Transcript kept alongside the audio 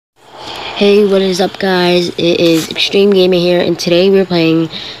Hey, what is up, guys? It is Extreme Gamer here, and today we're playing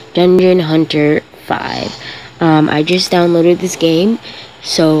Dungeon Hunter 5. I just downloaded this game,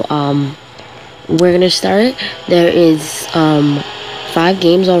 so we're gonna start. There is 5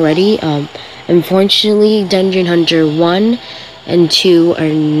 games already. Unfortunately, Dungeon Hunter 1 and 2 are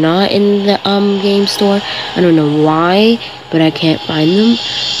not in the game store. I don't know why, but I can't find them.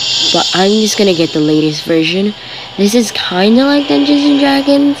 But I'm just gonna get the latest version. This is kind of like Dungeons and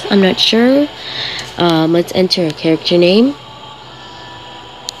Dragons. I'm not sure. Let's enter a character name.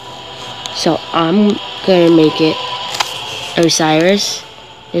 So I'm gonna make it Osiris,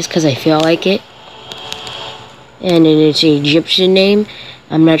 just because I feel like it. And then it's an Egyptian name.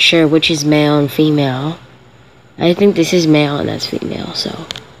 I'm not sure which is male and female. I think this is male and that's female. So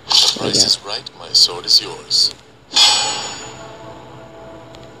the price is right. My sword is yours.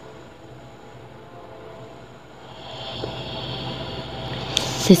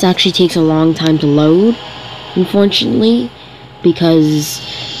 This actually takes a long time to load, unfortunately, because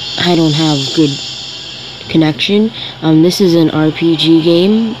I don't have good connection. This is an RPG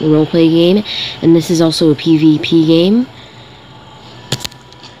game, a roleplay game, and this is also a PvP game.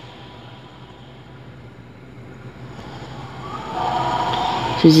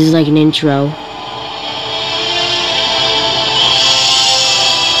 So this is like an intro.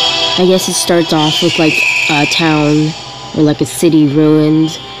 I guess it starts off with like a town or like a city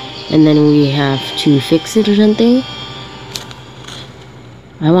ruined, and then we have to fix it or something.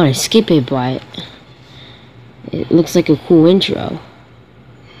 I want to skip it, but it looks like a cool intro.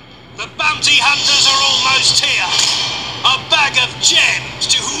 The bounty hunters are almost here. A bag of gems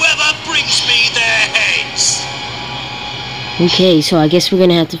to whoever brings me their heads. Okay, so I guess we're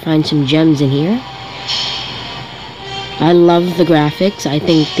gonna have to find some gems in here. I love the graphics. I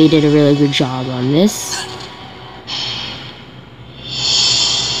think they did a really good job on this.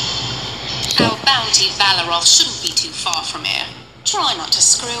 Our bounty Valeroth shouldn't be too far from here. Try not to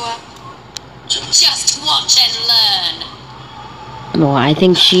screw up. Just watch and learn. Well, I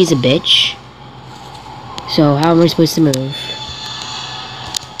think she's a bitch. So how am I supposed to move?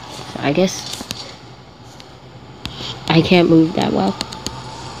 I guess I can't move that well.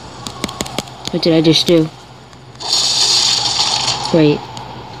 What did I just do? Great.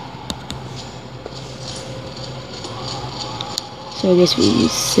 So I guess we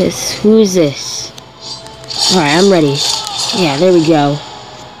use this. Who is this? Alright, I'm ready. Yeah, there we go.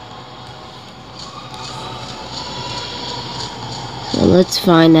 So let's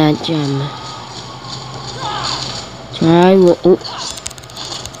find that gem.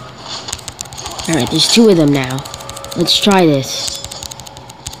 Alright, there's 2 of them now. Let's try this.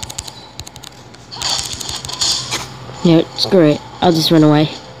 Yeah, screw it. I'll just run away.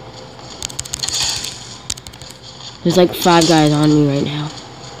 There's like 5 guys on me right now.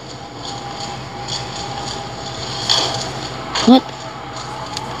 What?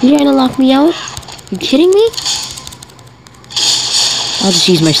 You trying to lock me out? You kidding me? I'll just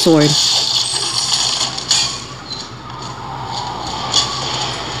use my sword.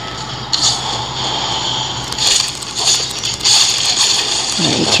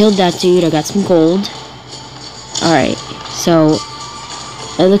 Alright, killed that dude. I got some gold. Alright, so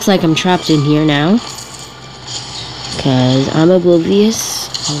it looks like I'm trapped in here now, because I'm oblivious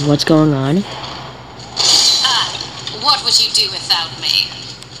of what's going on. What would you do without me?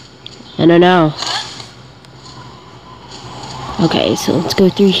 I don't know. Okay, so let's go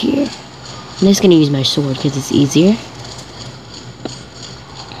through here. I'm just gonna use my sword because it's easier.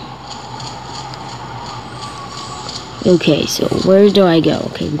 Okay, so where do I go?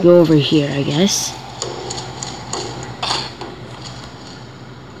 Okay, we go over here, I guess.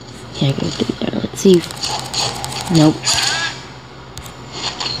 Yeah, go through there. Let's see. Nope.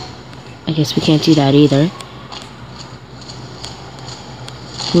 I guess we can't do that either.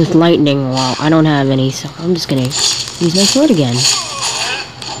 With lightning, well, I don't have any, so I'm just gonna use my sword again.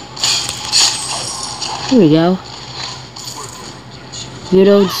 Here we go. Good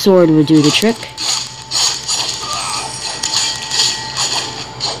old sword would do the trick.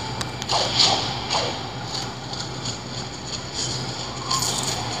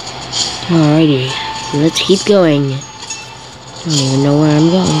 Alrighty, let's keep going. I don't even know where I'm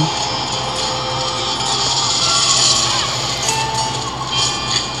going.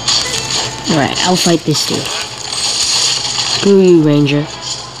 Alright, I'll fight this dude. Screw you, Ranger.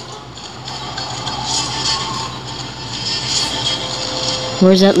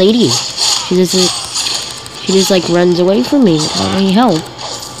 Where's that lady? She just like runs away from me without any help.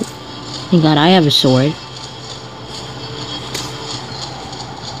 Thank God I have a sword.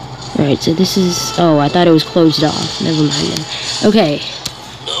 Alright, so this is... Oh, I thought it was closed off. Never mind then. Okay.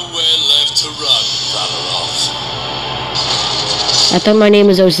 Nowhere left to run, Valeroff. I thought my name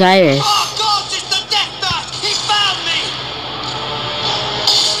was Osiris. Oh God, it's the Death Bat! He found me!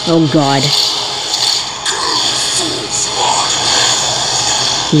 Oh God.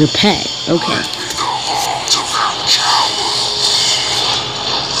 Your pet. Okay.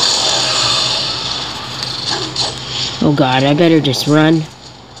 Oh God, I better just run.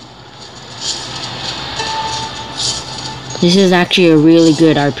 This is actually a really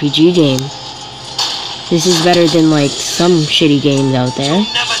good RPG game. This is better than like some shitty games out there.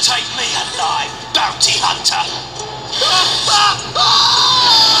 You'll never take me alive, bounty hunter!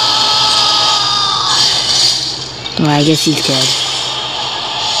 Oh, I guess he's good.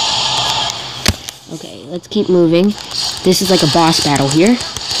 Okay, let's keep moving. This is like a boss battle here.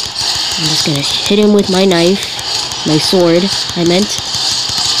 I'm just gonna hit him with my knife. My sword, I meant.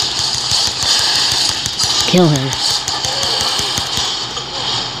 Kill him.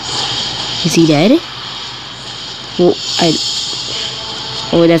 Is he dead? Well,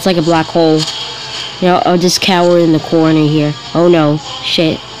 oh, that's like a black hole. Yeah, I'll just cower in the corner here. Oh no,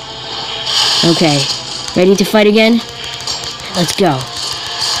 shit. Okay, ready to fight again? Let's go. I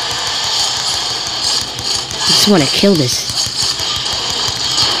just want to kill this.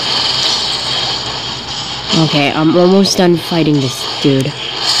 Okay, I'm almost done fighting this dude.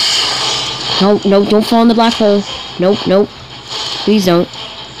 Nope, nope, don't fall in the black hole. Nope, nope. Please don't.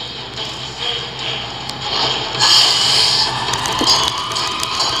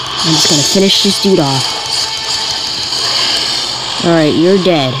 I'm just gonna finish this dude off. Alright, you're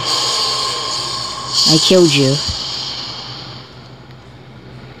dead. I killed you.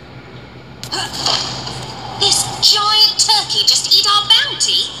 This giant turkey just eat our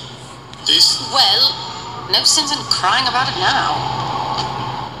bounty? This... Well, no sense in crying about it now.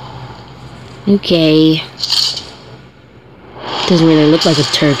 Okay. Doesn't really look like a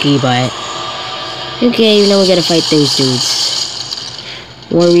turkey, but... Okay, now we gotta fight those dudes.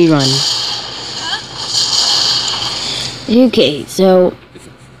 Or we run. Okay, so...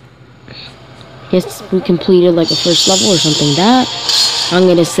 Guess we completed like a first level or something like that. I'm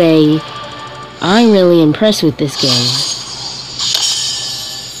gonna say... I'm really impressed with this game.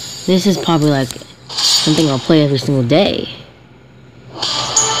 This is probably like... something I'll play every single day.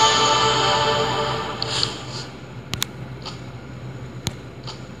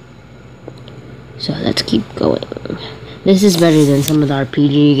 So let's keep going. This is better than some of the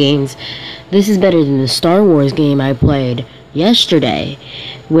RPG games. This is better than the Star Wars game I played yesterday,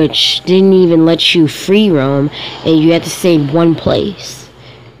 which didn't even let you free roam and you had to stay in one place.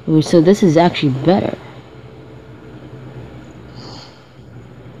 So this is actually better.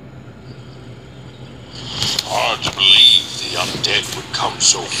 Hard to believe the undead would come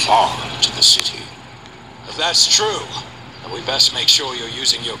so far into the city. If that's true, then we best make sure you're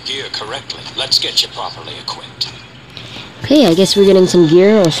using your gear correctly. Let's get you properly equipped. Okay, I guess we're getting some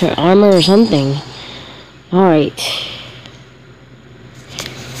gear or some armor or something. Alright.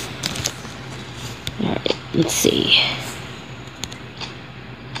 Alright, let's see.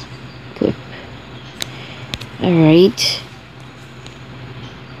 Equip. Alright.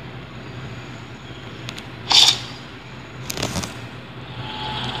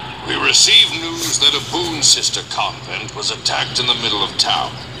 We received news that a Boon Sister convent was attacked in the middle of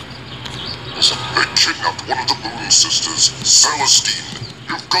town. They kidnapped one of the Boon Sisters, Celestine.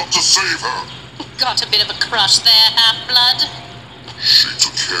 You've got to save her. Got a bit of a crush there, Half-Blood? She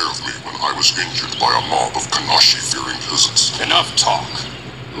took care of me when I was injured by a mob of Kanashi-fearing peasants. Enough talk.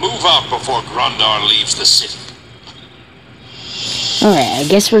 Move out before Grundar leaves the city. Alright, I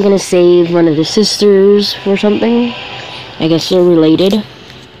guess we're gonna save one of the sisters or something. I guess they're related.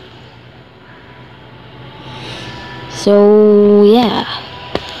 So, yeah.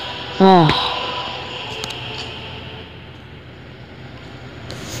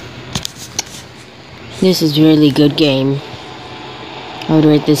 This is a really good game. I would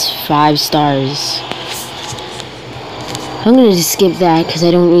rate this 5 stars. I'm gonna just skip that because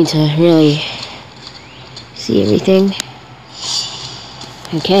I don't need to really see everything.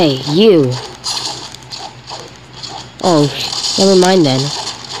 Okay, you. Oh, never mind then.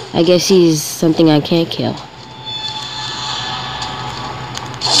 I guess he's something I can't kill.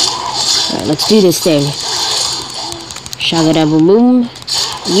 Alright, let's do this thing. Shagadaboom.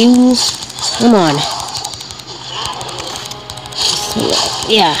 You. Come on.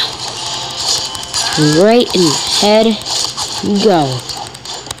 Yeah. Right in the head. You go.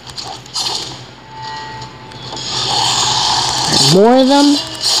 More of them?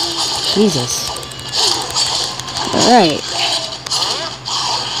 Jesus. Alright.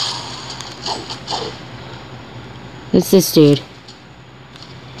 What's this dude?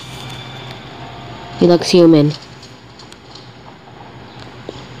 He looks human.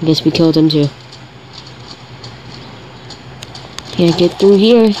 I guess we killed him too. Can't get through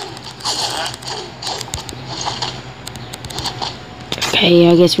here. Okay,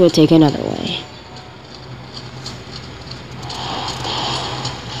 I guess we'll take another way.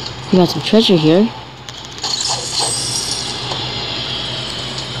 We got some treasure here.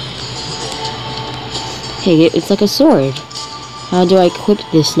 Hey, it's like a sword. How do I equip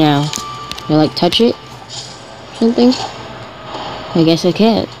this now? Do I like touch it? Something? I guess I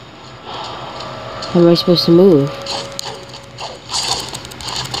can't. How am I supposed to move?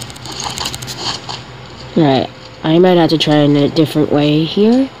 Right. I might have to try in a different way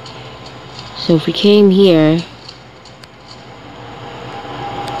here. So if we came here...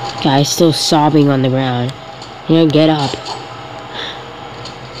 Guy's still sobbing on the ground. You know, get up.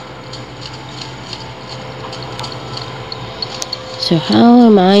 So how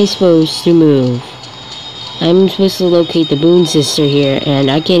am I supposed to move? I'm supposed to locate the Boone sister here, and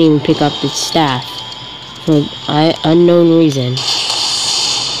I can't even pick up the staff for unknown reason.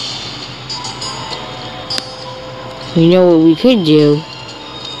 You know what we could do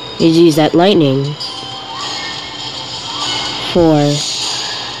is use that lightning for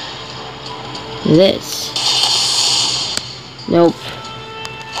this. Nope.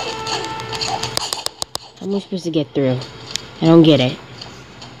 How am I supposed to get through? I don't get it.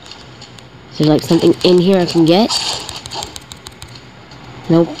 Is there like something in here I can get?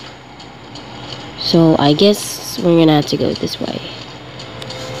 Nope. So I guess we're gonna have to go this way.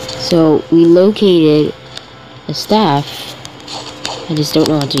 So we located a staff. I just don't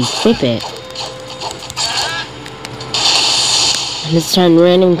know how to equip it. And it's trying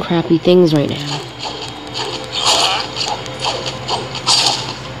random crappy things right now.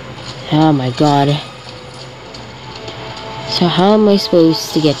 Oh my god. So how am I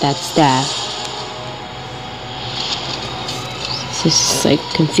supposed to get that staff? This is like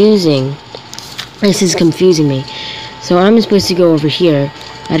confusing. This is confusing me. So I'm supposed to go over here.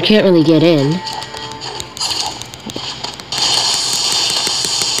 I can't really get in.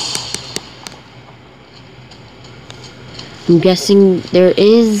 I'm guessing there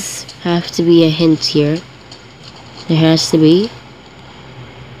have to be a hint here. There has to be.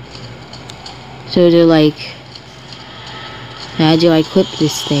 So they're like, how do I equip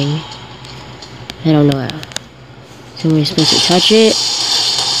this thing? I don't know how. So we're supposed to touch it.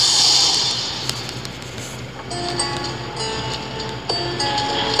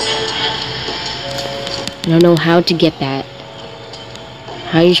 I don't know how to get that.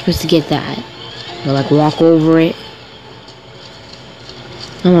 How are you supposed to get that? You like walk over it?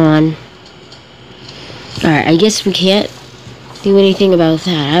 Come on. Alright, I guess we can't do anything about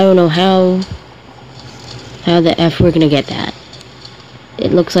that. I don't know how the F we're gonna get that.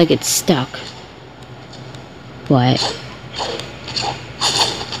 It looks like it's stuck. What?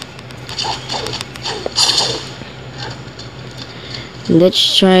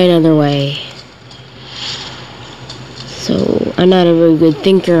 Let's try another way. So, I'm not a very good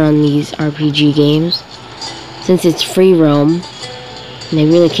thinker on these RPG games. Since it's free roam, and they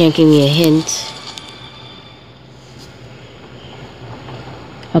really can't give me a hint.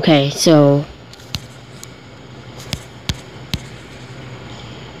 Okay, so...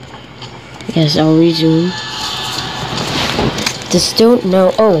 yes, I'll resume. Just don't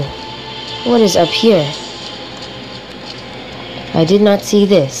know... oh! What is up here? I did not see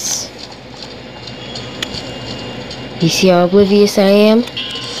this. You see how oblivious I am?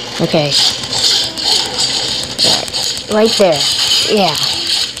 Okay. Right there. Yeah.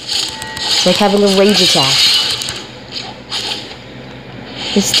 It's like having a rage attack.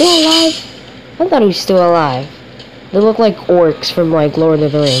 He's still alive? I thought he was still alive. They look like orcs from like Lord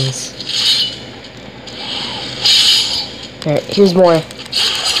of the Rings. Alright, here's more.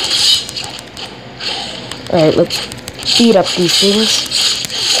 Alright, let's beat up these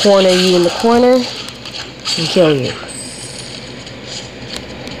things. Corner you in the corner. And kill you.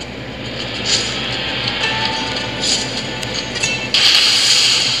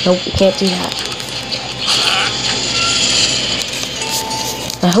 Nope, we can't do that.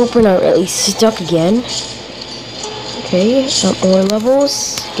 I hope we're not really stuck again. Okay, more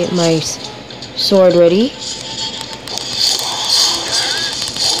levels. Get my sword ready.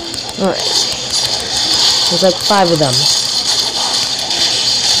 Alright. There's like 5 of them.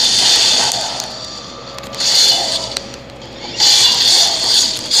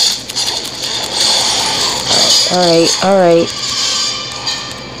 Alright.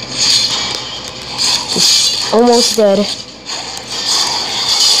 Almost dead.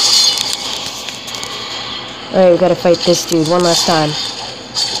 Alright, we gotta fight this dude one last time.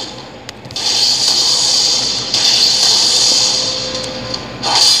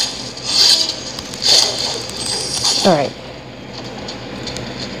 Alright.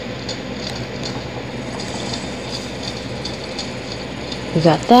 We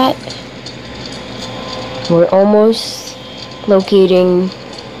got that. We're almost locating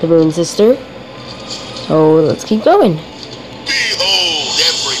the Moon Sister. So let's keep going. Behold,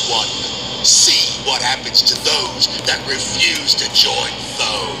 everyone. See what happens to those that refuse to join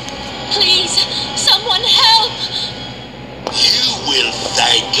foe. Please, someone help! You will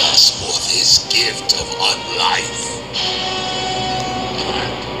thank us for this gift of unlife.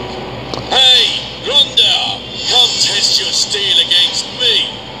 Hey, Rhonda! Come test your steel against me!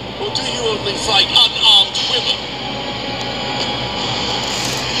 Or do you only fight unarmed women?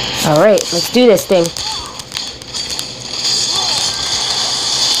 Alright, let's do this thing.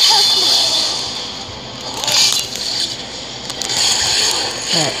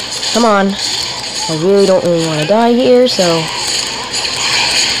 Alright, come on. I really don't want to die here, so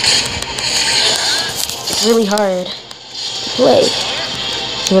it's really hard to play.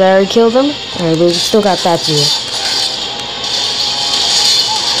 Did I already kill them? Alright, we still got that to do.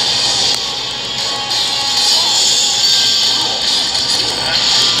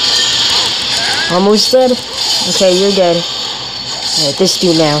 Almost dead? Okay, you're dead. Alright, this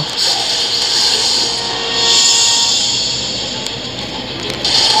dude now.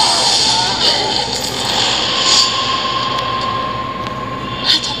 I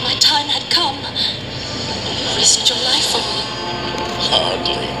thought my time had come. You risked your life for me.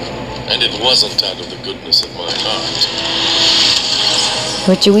 Hardly. And it wasn't out of the goodness of my heart.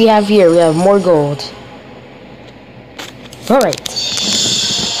 What do we have here? We have more gold. Alright.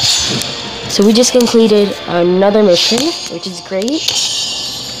 So we just completed another mission, which is great.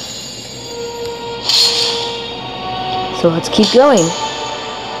 So let's keep going.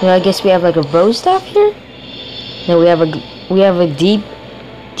 Now I guess we have like a bow staff here. Now we have a deep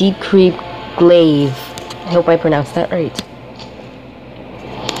creep glaive. I hope I pronounced that right.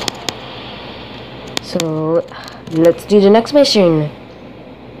 So let's do the next mission.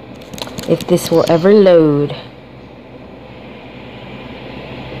 If this will ever load.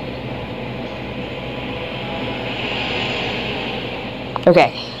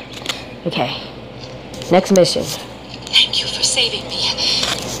 Okay. Next mission. Thank you for saving me. A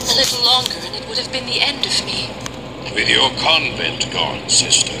little longer and it would have been the end of me. With your convent gone,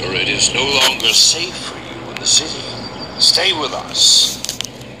 sister, it is no longer safe for you in the city. Stay with us.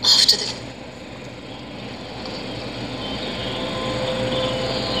 After the...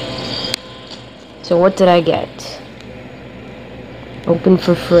 So what did I get? Open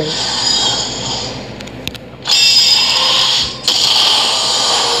for free.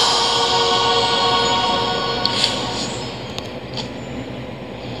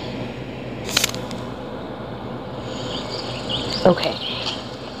 Okay. We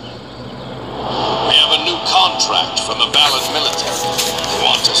have a new contract from the Valid military. They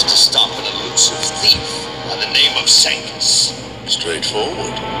want us to stop an elusive thief by the name of Sancus.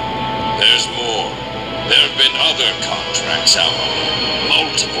 Straightforward. There's more. There have been other contracts out there.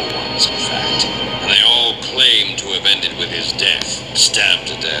 Multiple ones, in fact. And they all claim to have ended with his death. Stabbed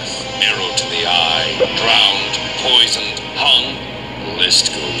to death, arrow to the eye, drowned, poisoned, hung. The list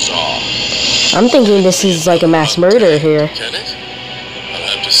goes on. I'm thinking this is like a mass murder here. Can it? I'll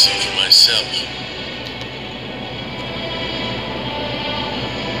have to see for myself.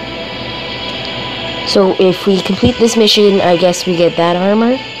 So if we complete this mission, I guess we get that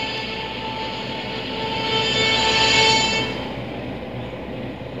armor.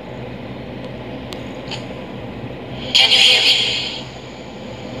 Can you hear me?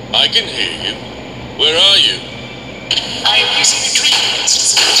 I can hear you. Where are you? I am using the dream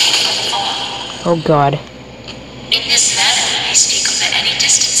monsters obtained from the fall. Oh god. In this manner, I speak over any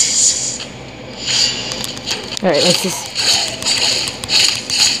distances. Alright, let's just...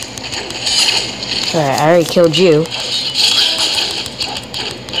 Alright, I already killed you.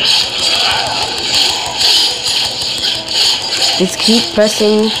 Just keep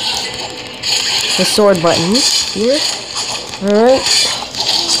pressing the sword button here. Alright.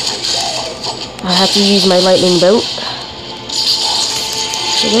 I have to use my lightning bolt.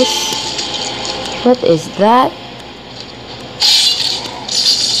 For this. What is that?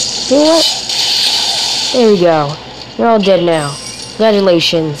 You know what? There we go. You're all dead now.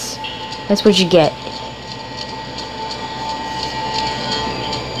 Congratulations. That's what you get.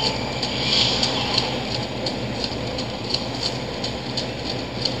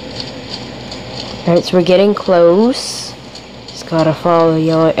 Alright, so we're getting close. Just gotta follow the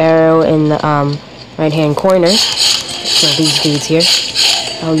yellow arrow in the right hand corner. So these dudes here.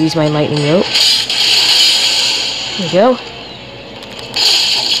 I'll use my lightning rope. There we go.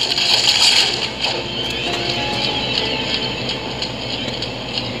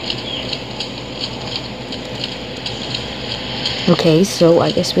 Okay, so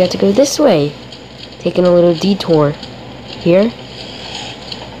I guess we have to go this way. Taking a little detour here.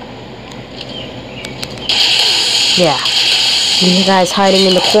 Yeah. You guys hiding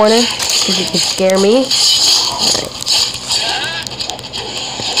in the corner? Think you can scare me?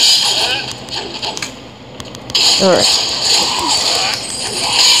 Alright.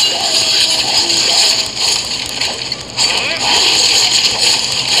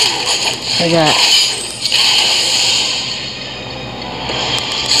 I got.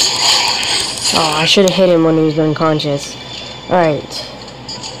 Oh, I should have hit him when he was unconscious. Alright.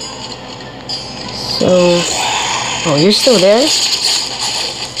 So. Oh, you're still there? Is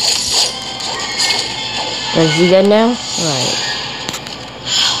he dead now? Alright.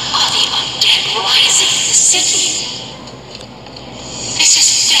 Are the undead rising in the city? This is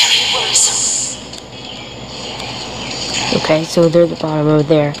very worrisome. Okay, so they're at the bottom over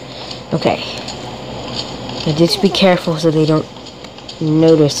there. Okay. Now just be careful so they don't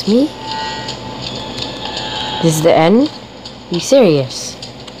notice me. This is the end? Are you serious?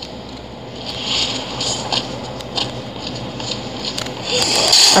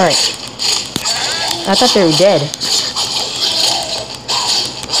 Alright. I thought they were dead.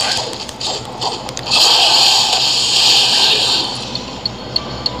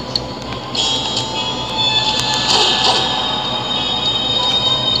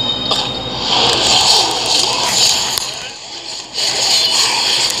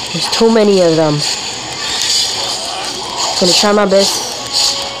 There's too many of them. Gonna try my best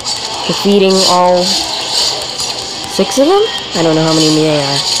defeating all 6 of them? I don't know how many there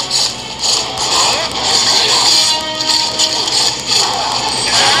are.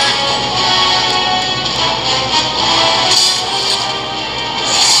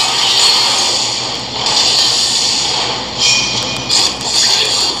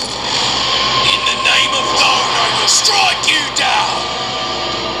 In the name of God, I will strike you down!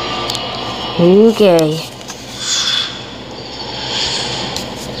 Okay.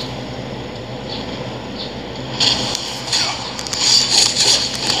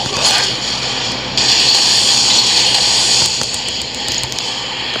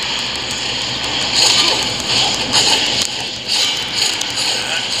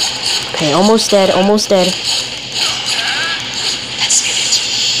 Okay, almost dead, almost dead. That's it.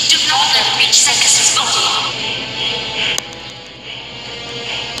 Do not let it reach Senkis' body.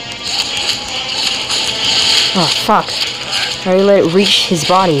 Oh, fuck. I already let it reach his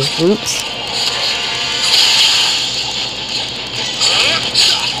body. Oops.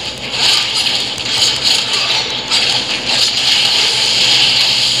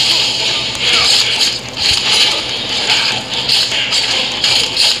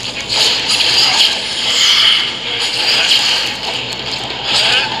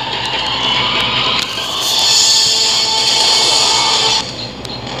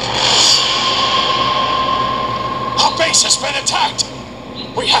 Has been attacked!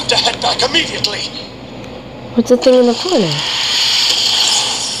 We have to head back immediately! What's the thing in the corner?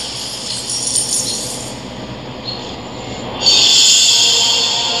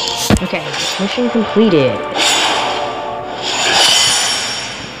 Okay, mission completed.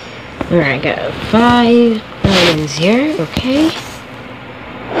 Alright, got 5 items here, okay.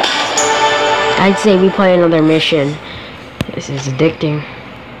 I'd say we play another mission. This is addicting.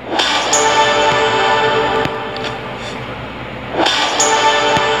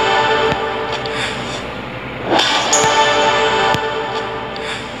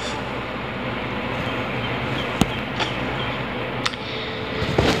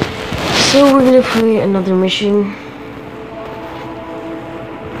 So we're gonna play another mission.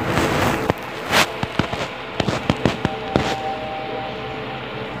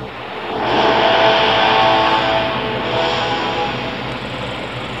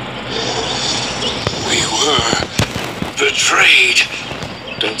 We were betrayed.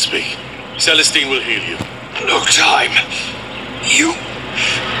 Don't speak. Celestine will heal you. No time. You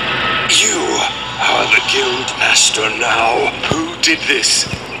are the guild master now. Who did this?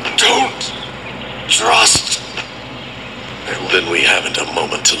 Don't trust. Then we haven't a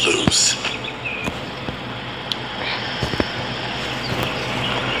moment to lose.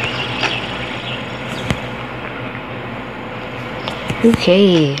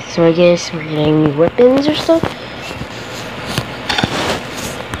 Okay, so I guess we're getting new weapons or stuff.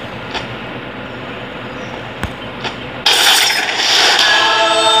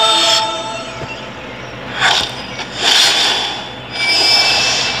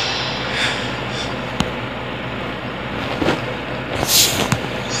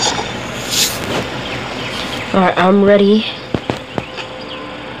 Alright, I'm ready.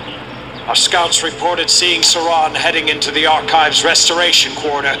 Our scouts reported seeing Saran heading into the Archives Restoration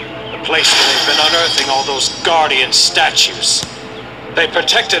Quarter, the place where they've been unearthing all those Guardian statues. They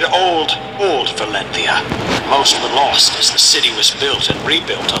protected old Valentia. Most were lost as the city was built and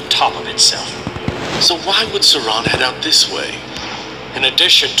rebuilt on top of itself. So why would Saran head out this way? In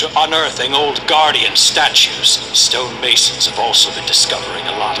addition to unearthing old Guardian statues, stonemasons have also been discovering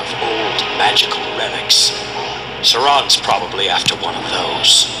a lot of old magical relics. Saran's probably after one of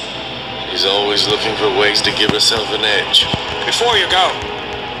those. She's always looking for ways to give herself an edge. Before you go,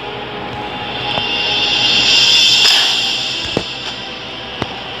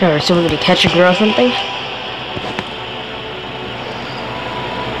 Alright, so we're gonna catch a girl or something?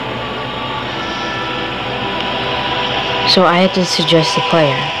 So I had to suggest a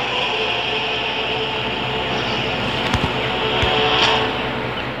player.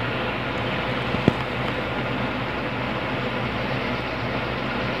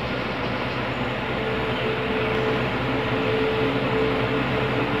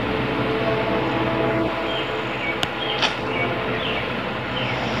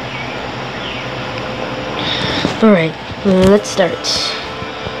 Alright, let's start.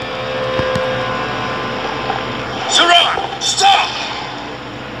 Saran, stop!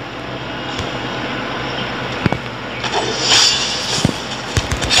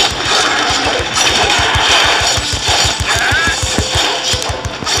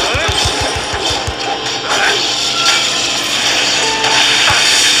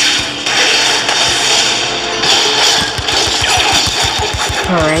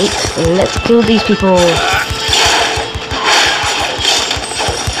 Alright, let's kill these people.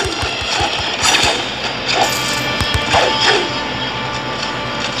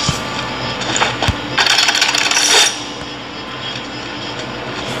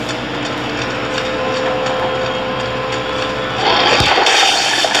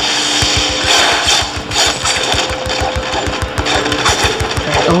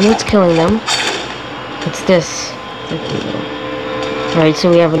 It's killing them. What's this? Alright, so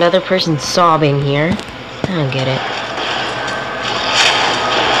we have another person sobbing here. I don't get it.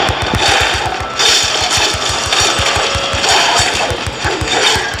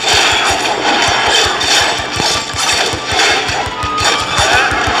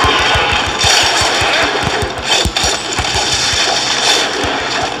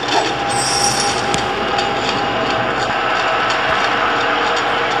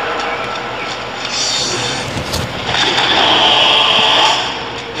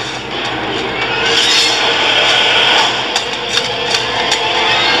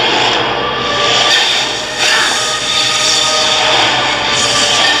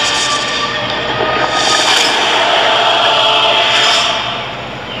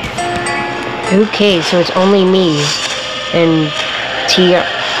 Okay, so it's only me and Tyjah.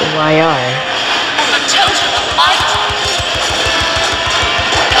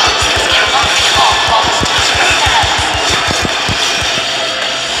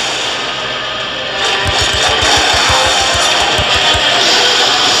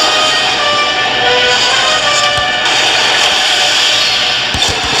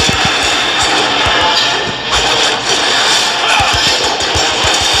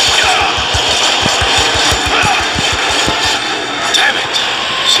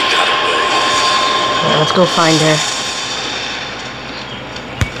 Let's go find her.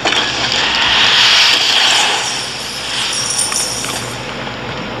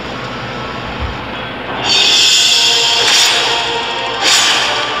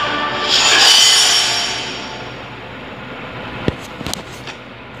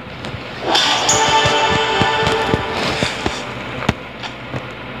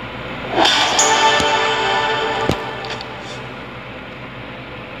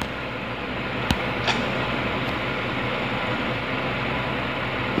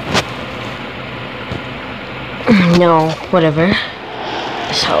 No, whatever.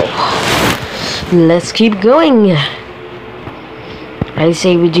 So, let's keep going. I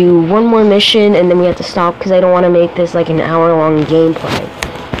say we do one more mission and then we have to stop because I don't want to make this like an hour-long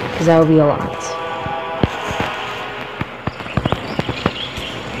gameplay. Because that would be a lot.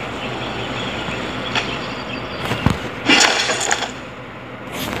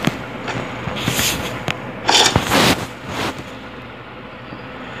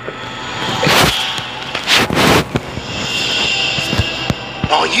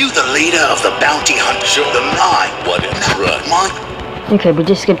 Are you the leader of the bounty hunt? Sure. The mine? What is right? Mine? Okay, but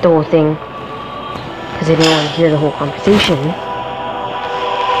just skip the whole thing. Because I didn't want to hear the whole conversation.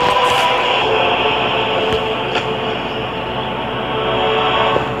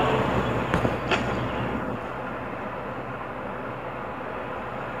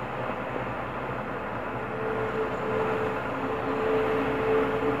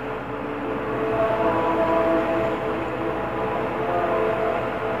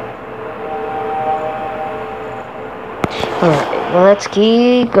 Let's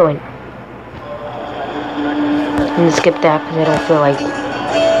keep going. I'm gonna skip that because I don't feel like...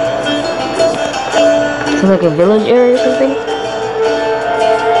 Is it like a village area or something?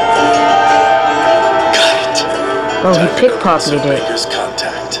 Got it. Oh, he Time to go pickpocketed consult it. Baker's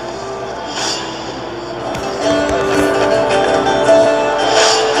contact.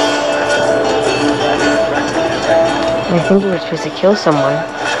 I think he was supposed to kill someone.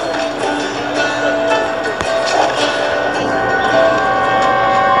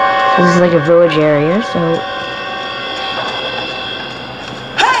 This is like a village area, so...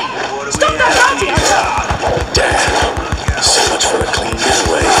 Hey! Stop that bounty hunter! Damn. So much for a clean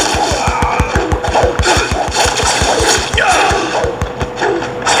getaway.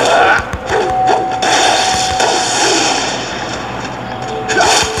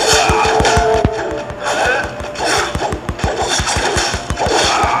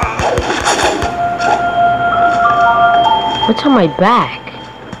 What's on my back?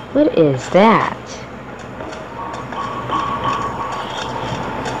 What is that?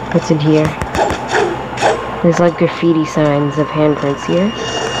 What's in here? There's like graffiti signs of handprints here.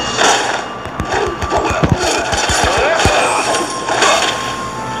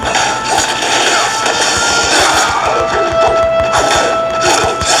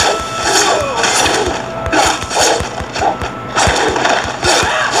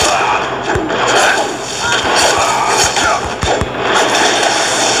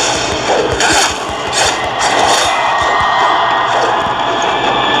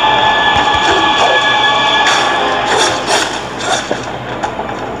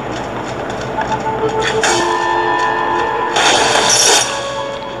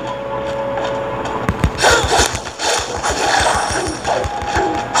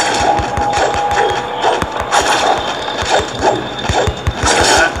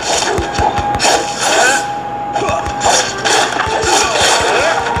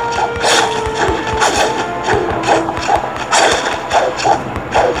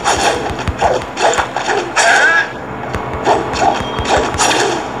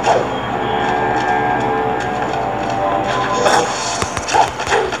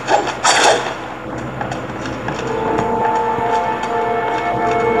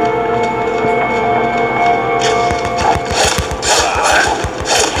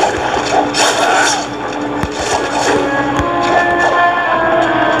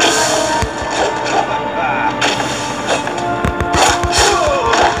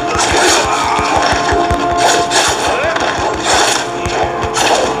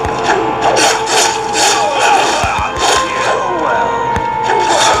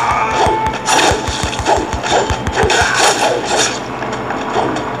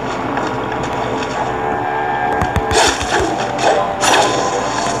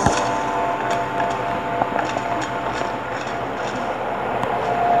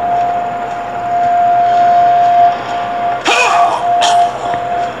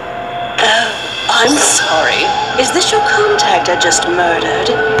 I'm sorry. Is this your contact I just murdered?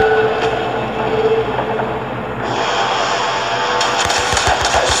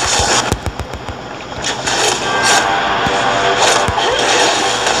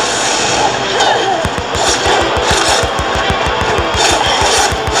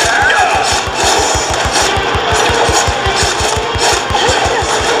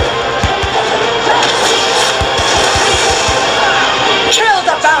 Kill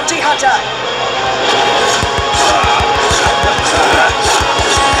the bounty hunter!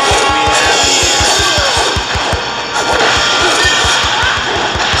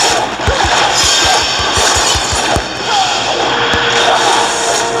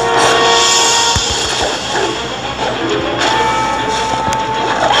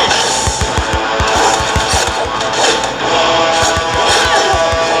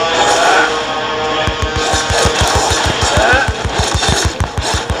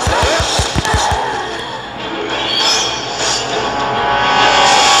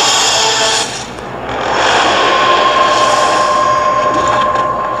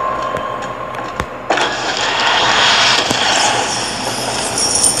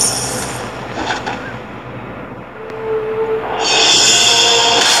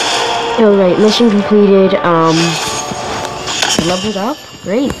 Alright, mission completed. Leveled up.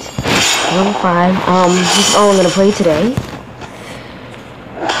 Great. Level 5. This is all I'm gonna play today.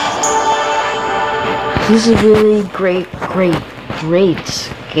 This is a really great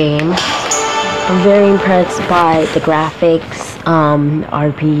game. I'm very impressed by the graphics,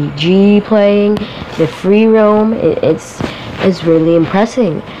 RPG playing, the free roam. It's really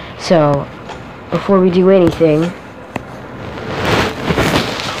impressive. So, before we do anything,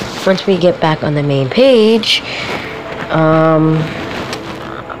 once we get back on the main page,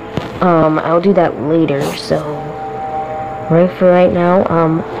 I'll do that later, so for right now,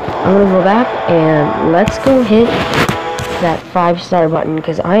 I'm gonna go back and let's go hit that 5-star button,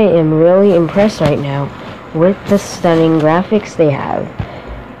 because I am really impressed right now with the stunning graphics they have.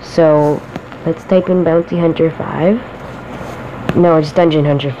 So let's type in Bounty Hunter 5. No, it's Dungeon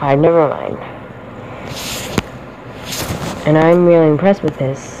Hunter 5, never mind. And I'm really impressed with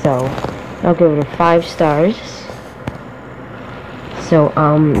this, so I'll give it a 5 stars. So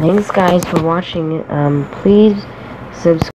thanks guys for watching. Please subscribe.